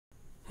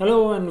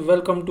Hello and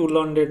welcome to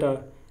Learn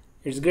Data.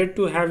 It's great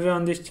to have you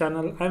on this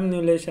channel. I'm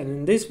Nilesh, and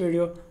in this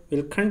video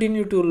we'll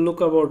continue to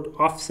look about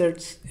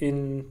offsets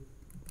in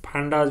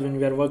Pandas when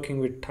we are working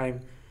with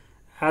time.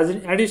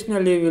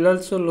 Additionally, we'll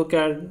also look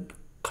at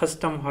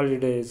custom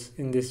holidays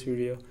in this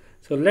video.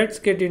 So let's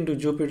get into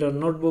Jupyter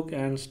Notebook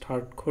and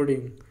start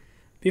coding.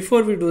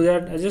 Before we do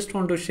that, I just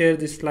want to share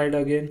this slide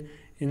again.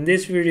 In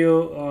this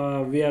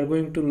video, we are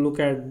going to look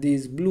at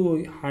these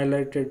blue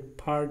highlighted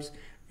parts,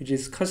 which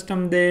is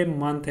custom day,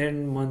 month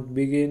end, month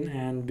begin,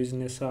 and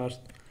business hours.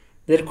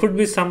 There could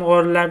be some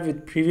overlap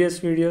with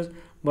previous videos,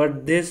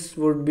 but this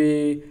would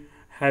be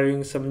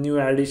having some new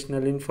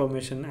additional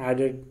information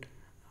added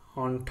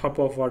on top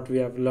of what we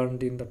have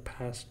learned in the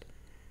past.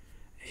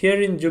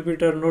 Here in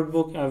Jupyter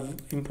Notebook,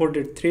 I've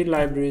imported three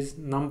libraries: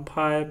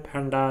 NumPy,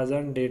 Pandas,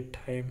 and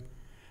DateTime.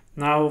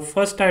 Now,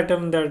 first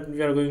item that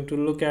we are going to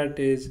look at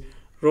is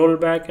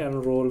rollback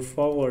and roll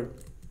forward.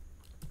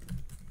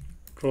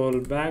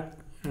 Rollback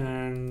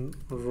and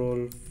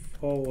roll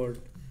forward.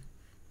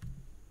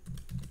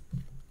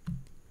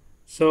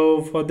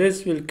 So for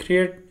this, we'll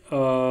create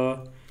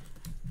a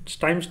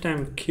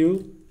timestamp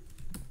queue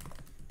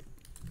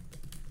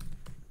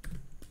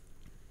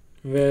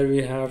where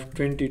we have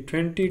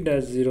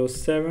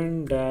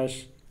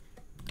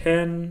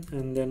 2020-07-10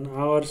 and then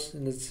hours,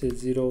 let's say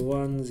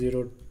 01,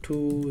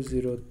 02,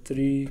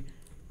 03,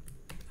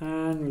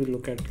 and we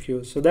look at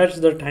queue. So that's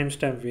the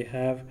timestamp we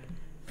have.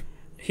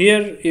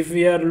 Here, if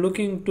we are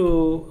looking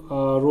to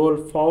roll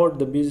forward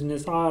the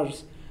business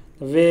hours,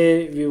 the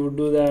way we would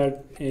do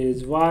that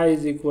is y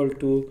is equal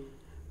to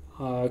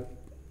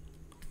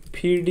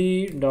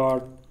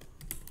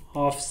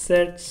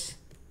pd.offsets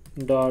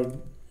dot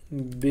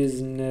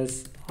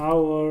business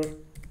hour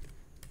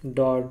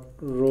dot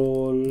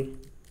roll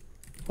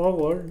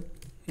forward,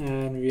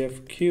 and we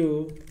have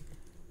q,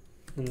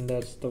 and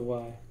that's the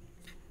y.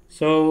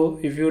 So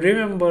if you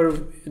remember,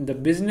 the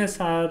business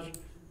hour,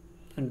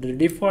 the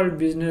default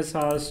business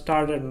hours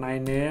start at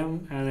 9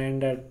 a.m. and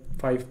end at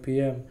 5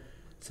 p.m.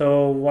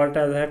 So what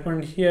has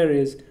happened here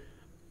is,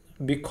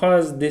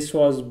 because this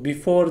was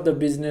before the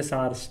business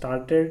hour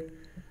started,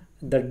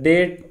 the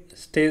date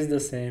stays the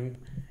same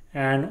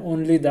and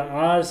only the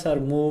hours are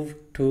moved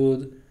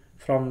to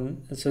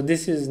so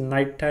this is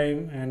night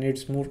time and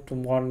it's moved to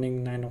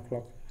morning 9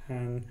 o'clock,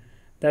 and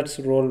that's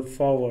roll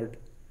forward.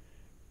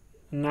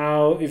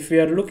 Now if we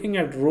are looking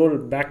at roll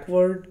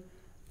backward,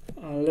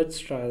 let's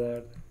try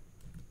that.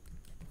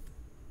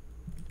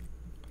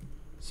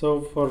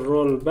 So for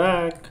roll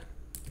back,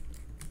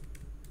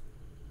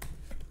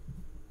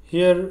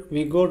 here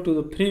we go to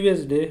the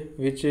previous day,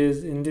 which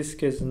is in this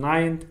case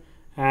 9th,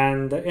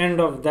 and the end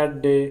of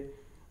that day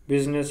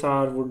business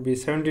hour would be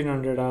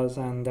 1700 hours,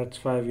 and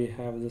that's why we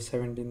have the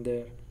 17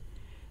 there.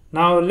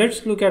 Now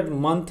let's look at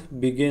month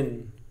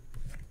begin.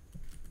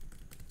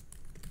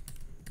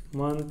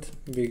 Month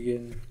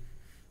begin.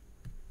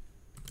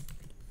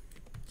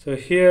 So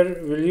here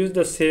we'll use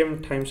the same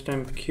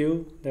timestamp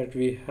queue that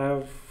we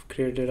have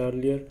created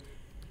earlier,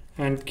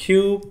 and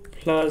q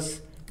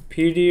plus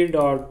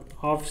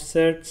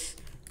pd.offsets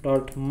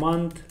dot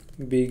month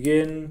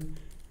begin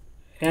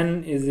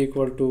n is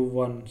equal to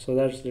 1. So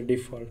that's the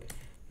default.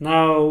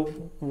 Now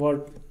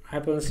what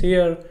happens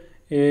here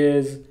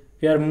is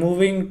we are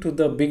moving to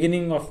the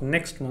beginning of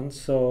next month.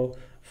 So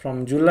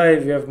from July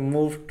we have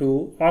moved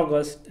to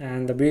August,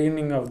 and the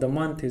beginning of the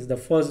month is the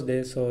first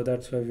day, so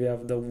that's why we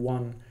have the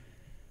 1.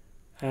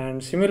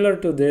 And similar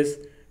to this,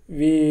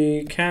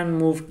 we can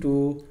move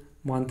to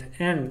month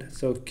end.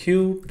 So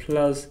q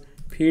plus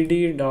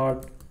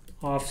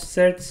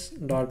pd.offsets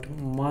dot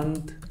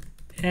month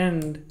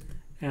end,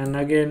 and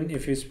again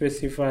if you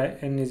specify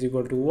n is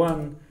equal to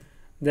 1,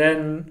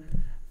 then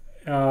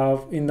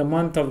in the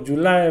month of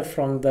July,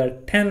 from the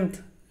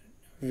 10th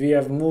we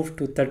have moved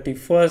to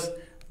 31st.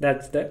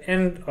 That's the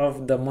end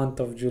of the month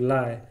of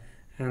July,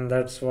 and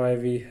that's why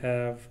we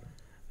have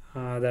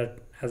that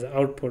as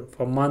output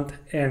for month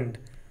end.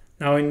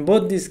 Now in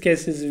both these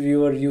cases we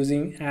were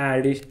using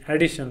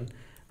addition.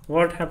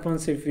 What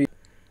happens if we,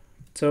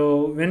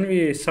 so when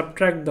we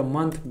subtract the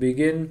month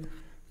begin,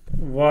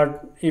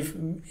 what if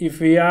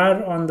we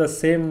are on the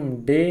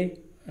same day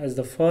as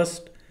the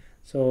first?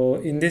 So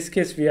in this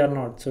case we are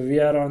not, so we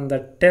are on the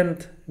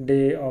 10th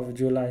day of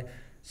July.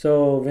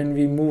 So when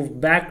we move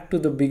back to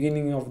the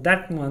beginning of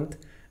that month,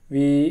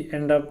 we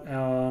end up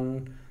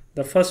on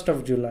the 1st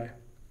of July.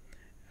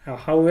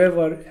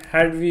 However,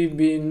 had we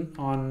been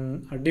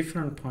on a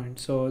different point,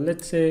 so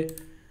let's say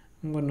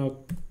I'm gonna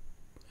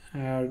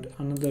add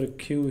another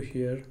queue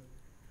here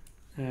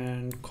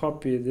and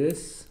copy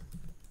this,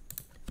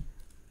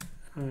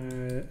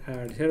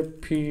 add here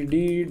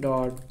pd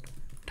dot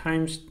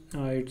times,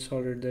 it's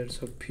already there,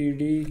 so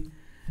pd,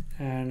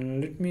 and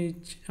let me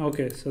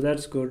okay, so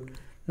that's good.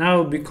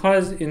 Now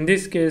because in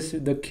this case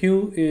the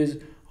queue is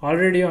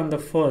already on the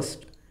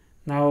 1st,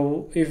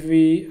 now if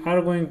we are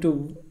going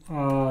to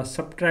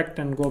subtract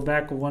and go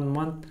back 1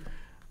 month,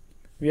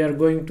 we are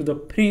going to the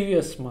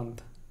previous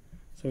month.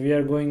 So we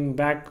are going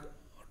back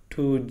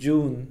to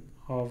June,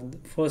 of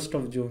 1st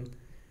of June.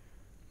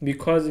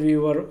 because we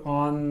were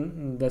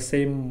on the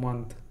same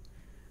month.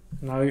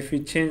 Now if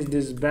we change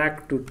this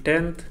back to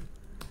 10th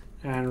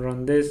and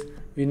run this,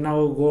 we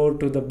now go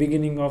to the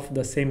beginning of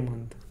the same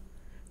month.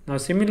 Now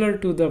similar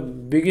to the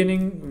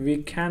beginning,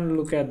 we can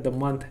look at the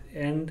month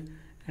end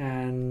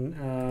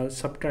and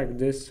subtract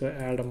this, so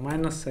add a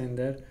minus sign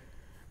there.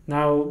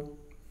 Now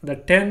the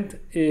 10th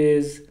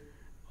is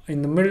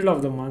in the middle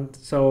of the month,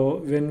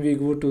 so when we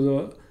go to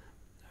the,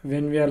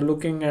 when we are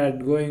looking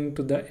at going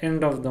to the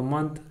end of the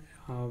month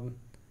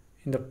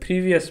in the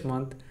previous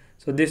month,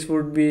 so this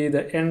would be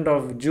the end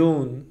of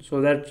June,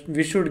 so that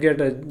we should get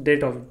a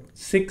date of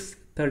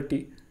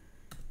 6/30.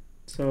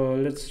 So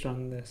let's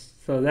run this.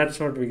 So that's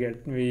what we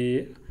get.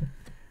 We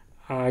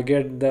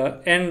get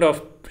the end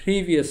of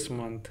previous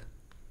month.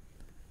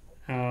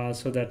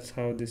 So that's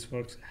how this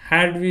works.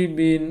 Had we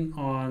been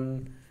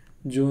on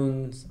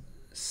June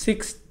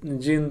 6th,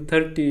 June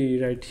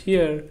 30 right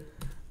here,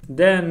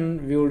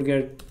 then we would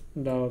get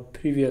the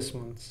previous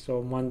month,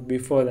 so month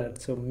before that,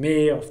 so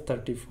May of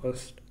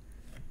 31st.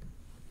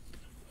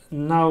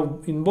 Now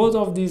in both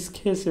of these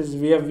cases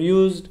we have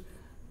used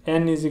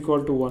n is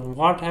equal to 1.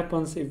 What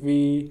happens if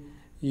we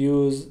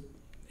use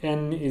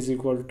n is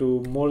equal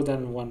to more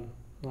than 1?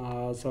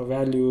 So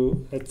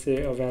value, let's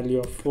say a value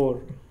of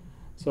 4.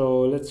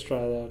 So let's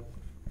try that.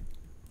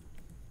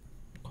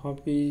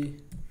 Copy,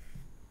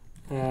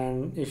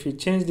 and if we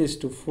change this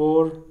to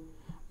 4,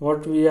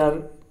 what we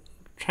are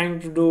trying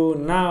to do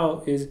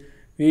now is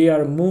we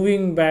are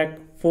moving back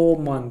 4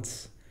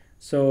 months.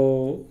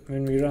 So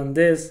when we run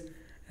this,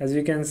 as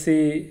you can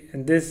see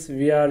in this,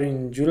 we are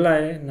in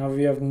July. Now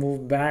we have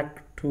moved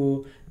back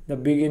to the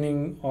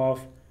beginning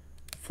of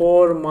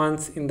 4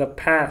 months in the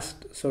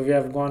past, so we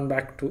have gone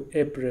back to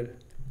April.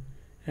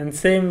 And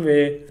same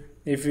way,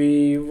 if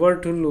we were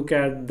to look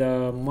at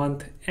the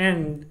month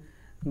end,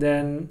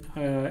 then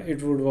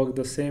it would work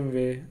the same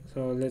way.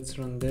 So let's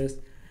run this,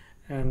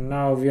 and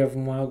now we have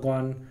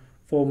gone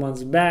 4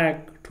 months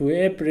back to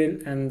April,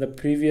 and the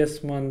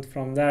previous month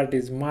from that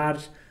is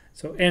March.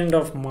 So end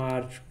of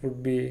March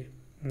would be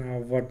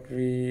what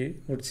we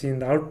would see in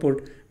the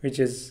output, which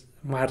is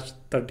March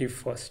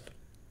 31st.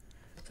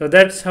 So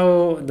that's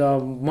how the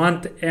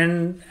month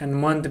end and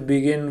month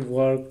begin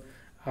work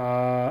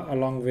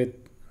along with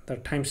the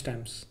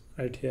timestamps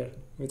right here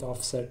with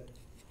offset.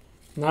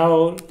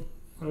 Now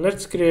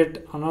let's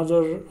create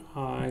another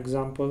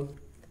example.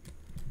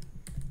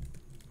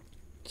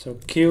 So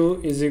q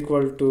is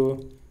equal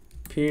to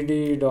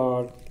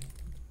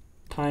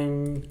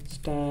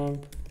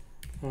pd.timestamp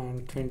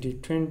and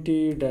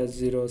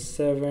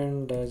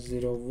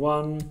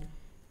 2020-07-01,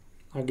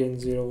 again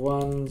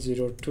 01,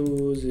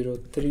 02,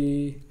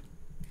 03,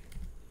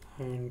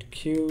 and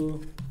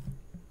q.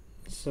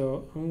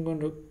 So I'm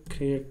going to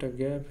create a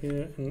gap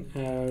here and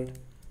add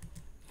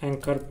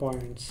anchor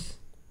points.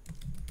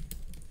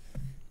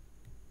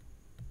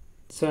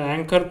 So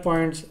anchor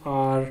points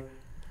are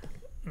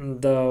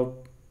the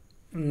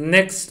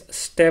next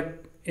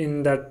step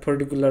in that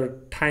particular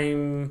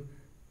time,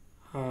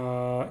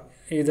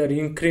 either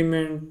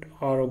increment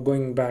or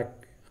going back.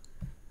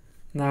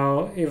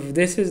 Now if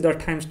this is the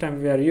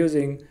timestamp we are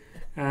using,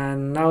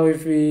 and now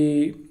if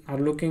we are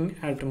looking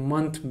at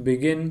month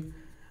begin,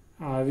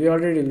 we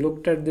already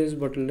looked at this,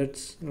 but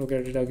let's look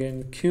at it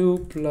again.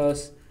 Q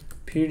plus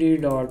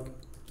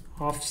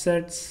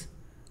pd.offsets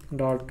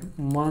dot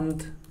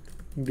month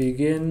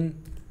begin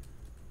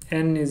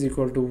n is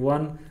equal to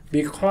 1,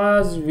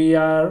 because we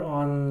are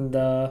on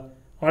the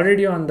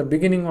already on the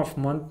beginning of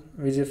month,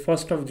 which is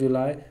 1st of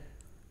July.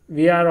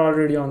 We are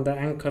already on the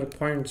anchor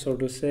point, so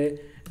to say,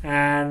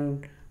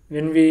 and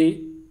when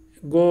we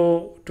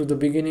go to the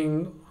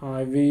beginning,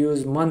 we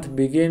use month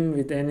begin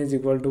with n is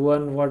equal to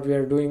 1. What we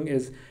are doing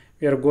is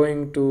we are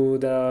going to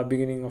the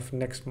beginning of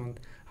next month.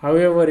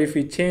 However, if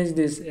we change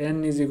this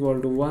n is equal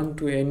to 1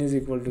 to n is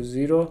equal to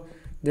 0,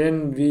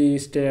 then we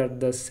stay at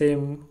the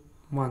same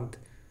month.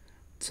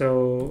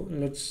 So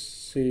let's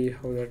see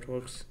how that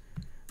works.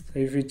 So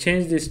if we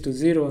change this to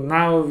 0,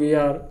 now we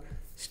are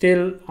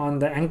still on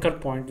the anchor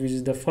point, which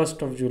is the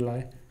 1st of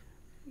July,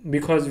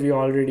 because we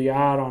already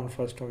are on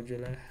 1st of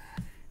July.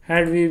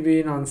 Had we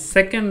been on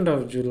 2nd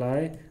of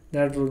July,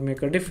 that would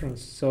make a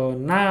difference. So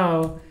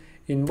now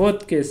in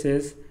both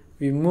cases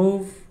we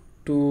move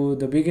to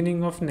the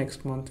beginning of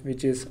next month,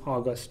 which is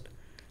August.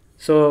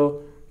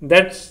 So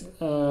that's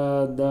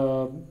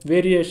the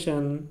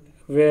variation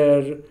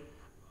where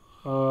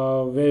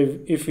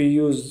if we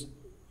use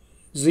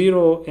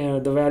 0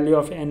 and the value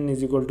of n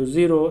is equal to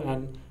 0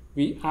 and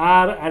we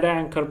are at an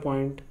anchor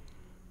point,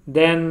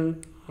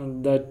 then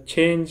the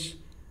change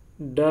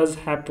does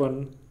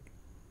happen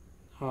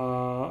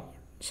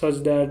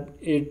such that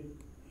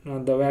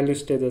the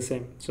values stay the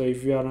same. So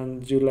if we are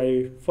on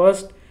July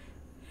 1st,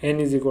 n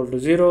is equal to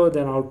 0,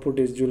 then output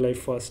is July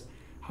 1st.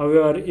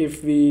 However,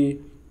 if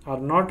we are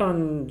not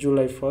on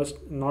July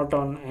 1st, not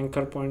on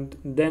anchor point,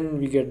 then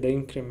we get the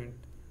increment.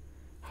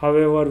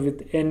 However,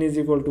 with n is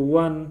equal to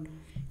 1,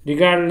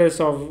 regardless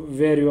of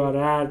where you are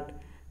at,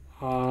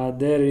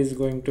 there is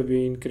going to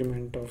be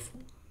increment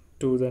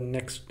to the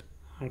next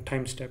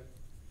time step.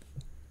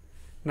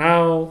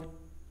 Now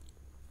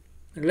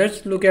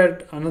let's look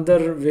at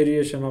another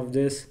variation of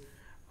this.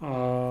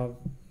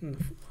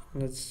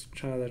 Let's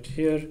try that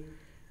here.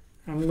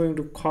 I'm going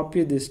to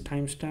copy this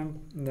timestamp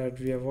that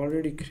we have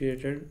already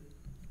created.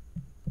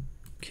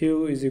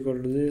 Q is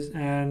equal to this,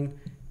 and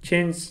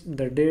change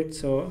the date.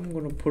 So I'm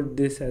going to put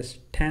this as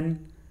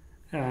 10,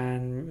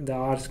 and the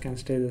hours can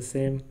stay the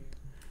same.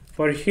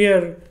 For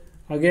here,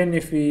 again,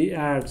 if we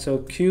add, so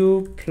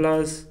Q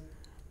plus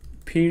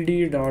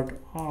pd.offsets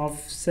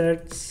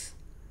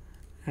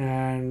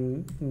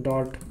and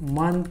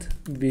 .month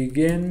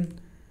begin,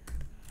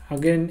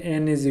 again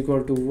n is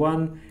equal to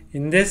 1.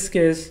 In this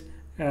case,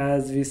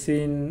 as we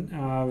seen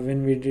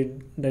when we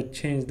did the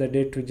change the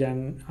date to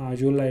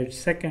July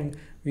 2nd,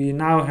 we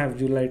now have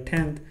July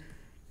 10th.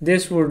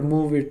 This would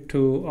move it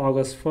to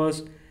August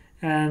 1st,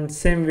 and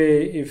same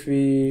way if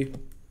we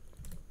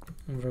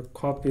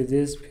copy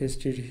this,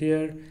 paste it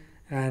here,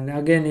 and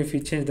again if we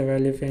change the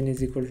value of n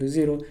is equal to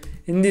 0,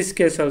 in this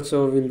case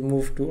also we'll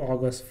move to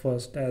August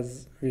 1st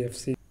as we have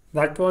seen.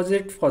 That was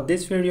it for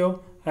this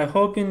video. I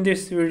hope in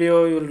this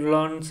video you'll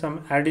learn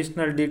some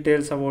additional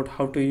details about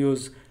how to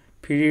use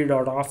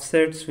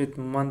pd.offsets with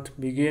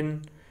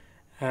MonthBegin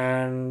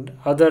and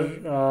other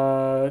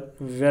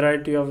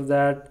variety of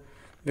that,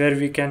 where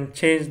we can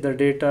change the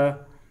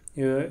data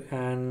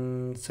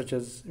and such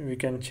as we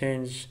can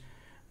change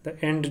the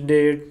end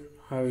date,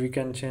 we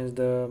can change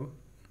the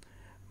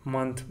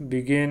month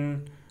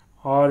begin,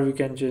 or we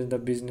can change the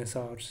business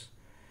hours.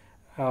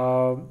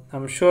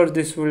 I'm sure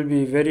this will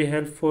be very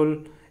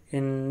helpful.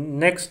 In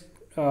next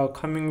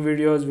coming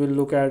videos, we'll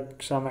look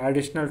at some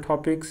additional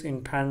topics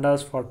in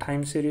Pandas for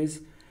time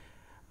series.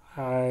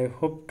 I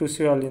hope to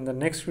see you all in the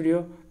next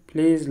video.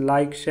 Please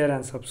like, share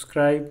and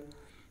subscribe.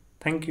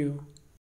 Thank you.